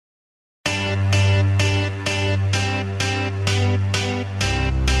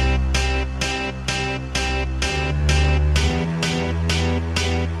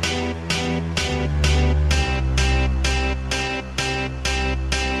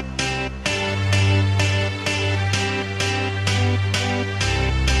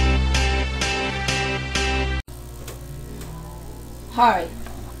Hi,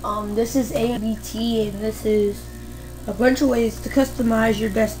 this is ABT, and this is a bunch of ways to customize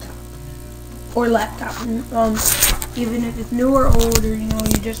your desktop or laptop. Even if it's new or old, or you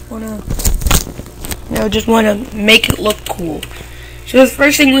just wanna, make it look cool. So the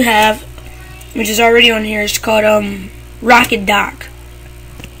first thing we have, which is already on here, is called Rocketdock.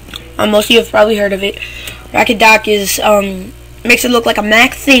 Most of you have probably heard of it. Rocketdock is makes it look like a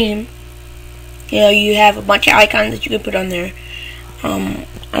Mac theme. You have a bunch of icons that you can put on there.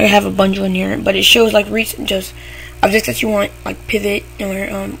 I have a bunch on here, but it shows like recent objects that you want, like pivot or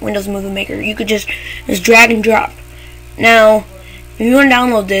Windows Movie Maker. You could just drag and drop. Now, if you want to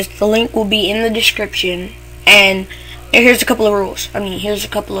download this, the link will be in the description. And here's a couple of rules. Here's a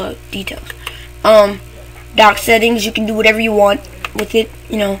couple of details. Dock settings, you can do whatever you want with it.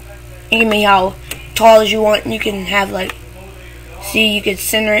 You can make how tall as you want. You can have you can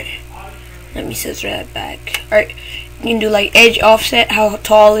center it. Let me scissor that back. Alright, you can do like edge offset, how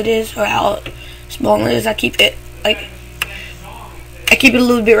tall it is or how small it is. I keep it a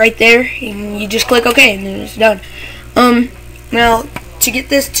little bit right there, and you just click OK, and then it's done. Now to get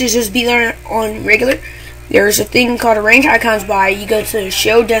this to just be there on regular, there's a thing called Arrange Icons By. You go to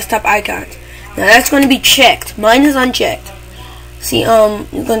Show Desktop Icons. Now that's going to be checked. Mine is unchecked. See, it's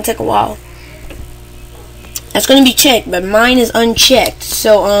going to take a while. That's going to be checked, but mine is unchecked.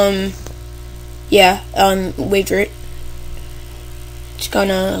 So, yeah, wait for it. It's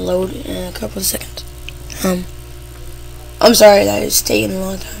gonna load in a couple of seconds. I'm sorry that it's taking a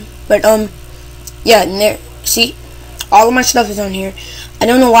long time. But, yeah, there, see, all of my stuff is on here. I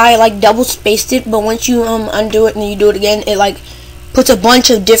don't know why I, double spaced it, but once you, undo it and you do it again, it, puts a bunch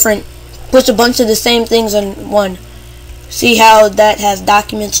of the same things on one. See how that has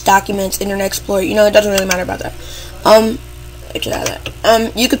documents, Internet Explorer. It doesn't really matter about that.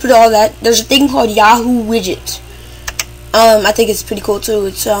 You could put all that. There's a thing called Yahoo Widgets. I think it's pretty cool too.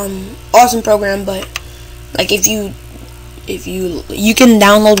 It's awesome program, but if you can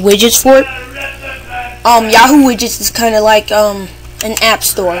download widgets for it. Yahoo Widgets is kind of like an app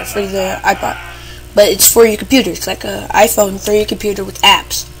store for the iPod, but it's for your computer. It's like an iPhone for your computer with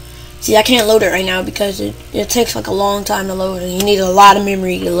apps. See, I can't load it right now because it takes a long time to load, and you need a lot of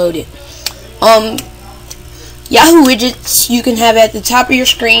memory to load it. Yahoo Widgets you can have at the top of your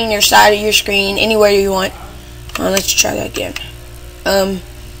screen, your side of your screen, anywhere you want. Let's try that again. Hold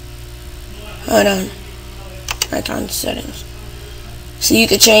on. Icon settings. So you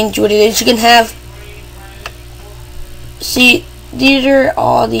can change what it is. You can have. See, these are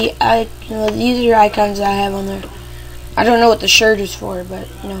all the these are icons that I have on there. I don't know what the shirt is for, but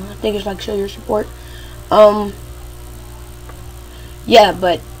I think it's show your support. Yeah,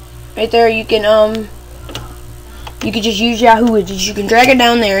 but right there you can just use Yahoo Widgets. You can drag it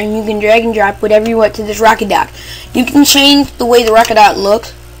down there, and you can drag and drop whatever you want to this Rocketdock. You can change the way the Rocketdock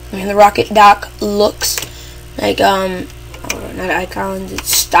looks. Not icons,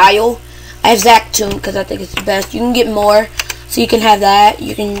 it's style. I have Zune because I think it's the best. You can get more, so you can have that.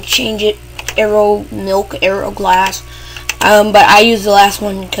 You can change it, arrow milk, arrow glass. But I use the last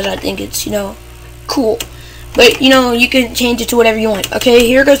one because I think it's cool. But you can change it to whatever you want. Okay,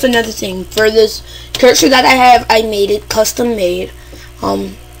 here goes another thing. For this cursor that I have, I made it custom made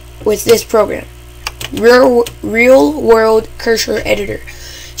with this program, Real World Cursor Editor.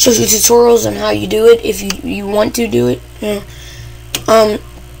 Shows you tutorials on how you do it if you want to do it.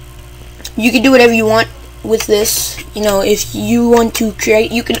 You can do whatever you want with this. If you want to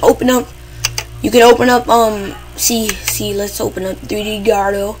create, you can open up. See, let's open up 3D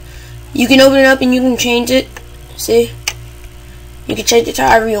Gardo. You can open it up and you can change it. See, you can change it to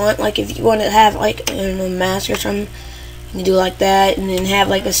however you want. If you want to have a mask or something, you can do like that, and then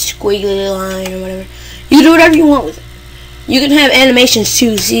have a squiggly line or whatever. You can do whatever you want with it. You can have animations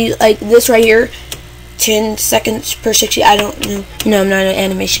too. See, this right here, 10 seconds per 60. I don't know. I'm not an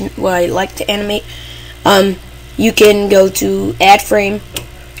animation. Well, I like to animate. You can go to add frame,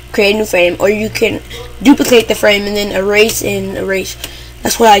 create a new frame, or you can duplicate the frame and then erase and erase.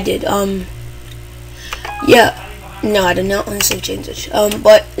 That's what I did. Yeah. No, I did not honestly change it.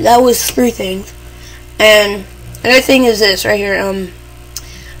 But that was 3 things. And another thing is this right here.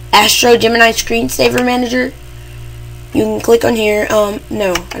 Astro Gemini Screensaver Manager. You can click on here.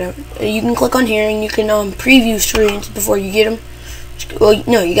 No, I don't. You can click on here and you can preview screens before you get them. Well,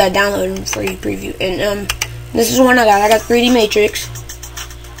 no, you gotta download them before you preview. And this is one I got. I got 3D Matrix.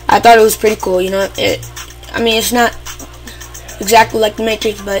 I thought it was pretty cool. It's not exactly like the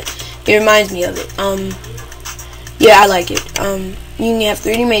Matrix, but it reminds me of it. Yeah, I like it. You can have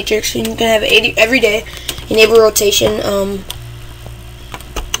 3D Matrix, and you can have it every day. Enable rotation.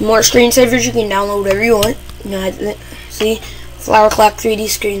 More screensavers. You can download whatever you want. See, Flower Clock 3D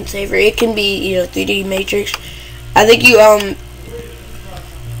screensaver. It can be, you know, 3D Matrix. I think you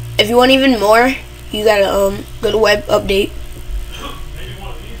if you want even more, you gotta go to web updates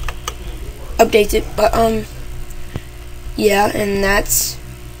it. But yeah, and it's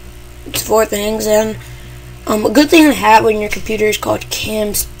 4 things. And a good thing to have on your computer is called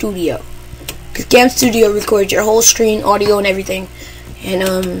Cam Studio, because Cam Studio records your whole screen, audio, and everything.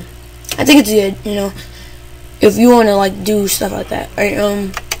 And I think it's good, you know, if you want to like do stuff like that. Alright,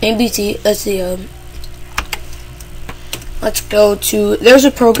 MBT. Let's see. Let's go to. There's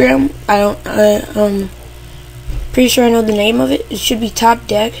a program. Pretty sure I know the name of it. It should be Top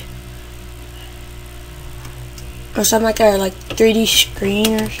Deck or something like that, or like 3D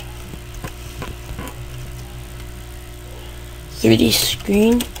screen or 3D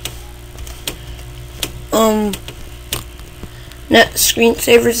screen. Net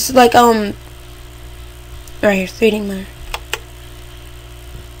screensavers is like right here, 3D mode.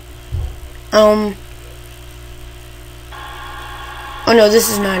 Oh no, this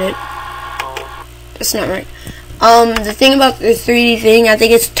is not it. That's not right. The thing about the 3D thing, I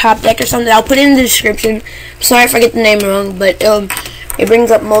think it's Top Deck or something. I'll put it in the description. I'm sorry if I get the name wrong, but it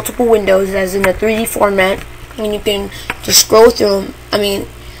brings up multiple windows as in a 3D format, and you can just scroll through them. I mean,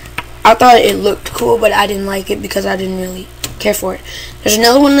 I thought it looked cool, but I didn't like it because I didn't really care for it. There's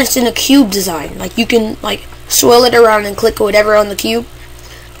another one that's in a cube design. Like, you can like swirl it around and click whatever on the cube.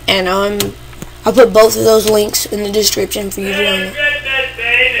 And I'll put both of those links in the description for you to download.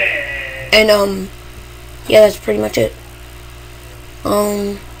 And yeah, that's pretty much it.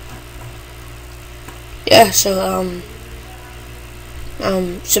 Yeah, so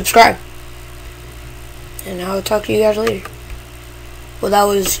subscribe, and I'll talk to you guys later. Well, that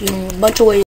was, you know, a bunch of ways